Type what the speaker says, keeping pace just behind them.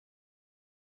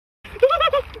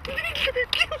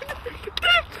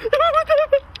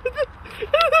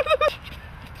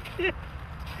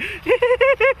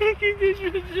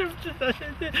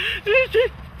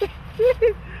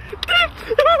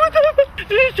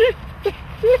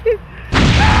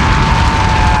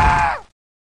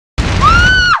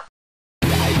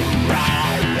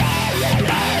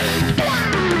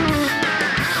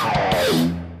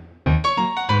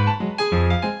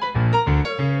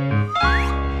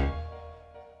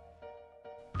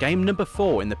Game number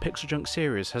 4 in the Pixeljunk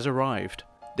series has arrived.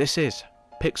 This is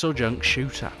Pixeljunk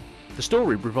Shooter. The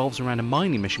story revolves around a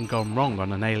mining mission gone wrong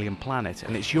on an alien planet,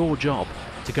 and it's your job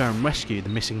to go and rescue the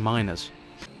missing miners.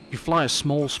 You fly a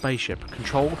small spaceship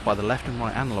controlled by the left and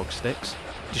right analog sticks,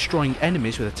 destroying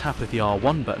enemies with a tap of the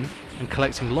R1 button, and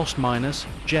collecting lost miners,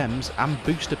 gems and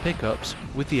booster pickups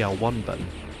with the L1 button.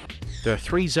 There are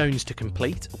 3 zones to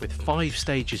complete, with 5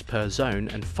 stages per zone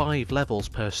and 5 levels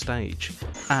per stage.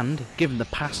 And, given the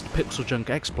past Pixeljunk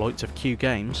exploits of Q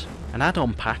games, an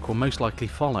add-on pack will most likely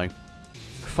follow.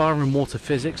 Fire and water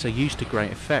physics are used to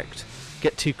great effect.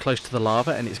 Get too close to the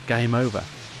lava and it's game over,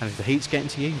 and if the heat's getting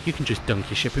to you, you can just dunk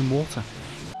your ship in water.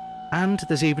 And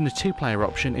there's even a 2-player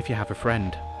option if you have a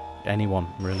friend. Anyone,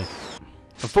 really.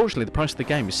 Unfortunately, the price of the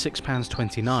game is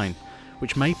 £6.29,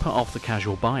 which may put off the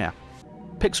casual buyer.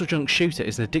 Pixeljunk Shooter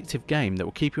is an addictive game that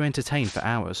will keep you entertained for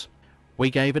hours.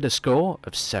 We gave it a score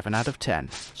of 7 out of 10.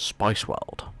 Spice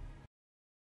World.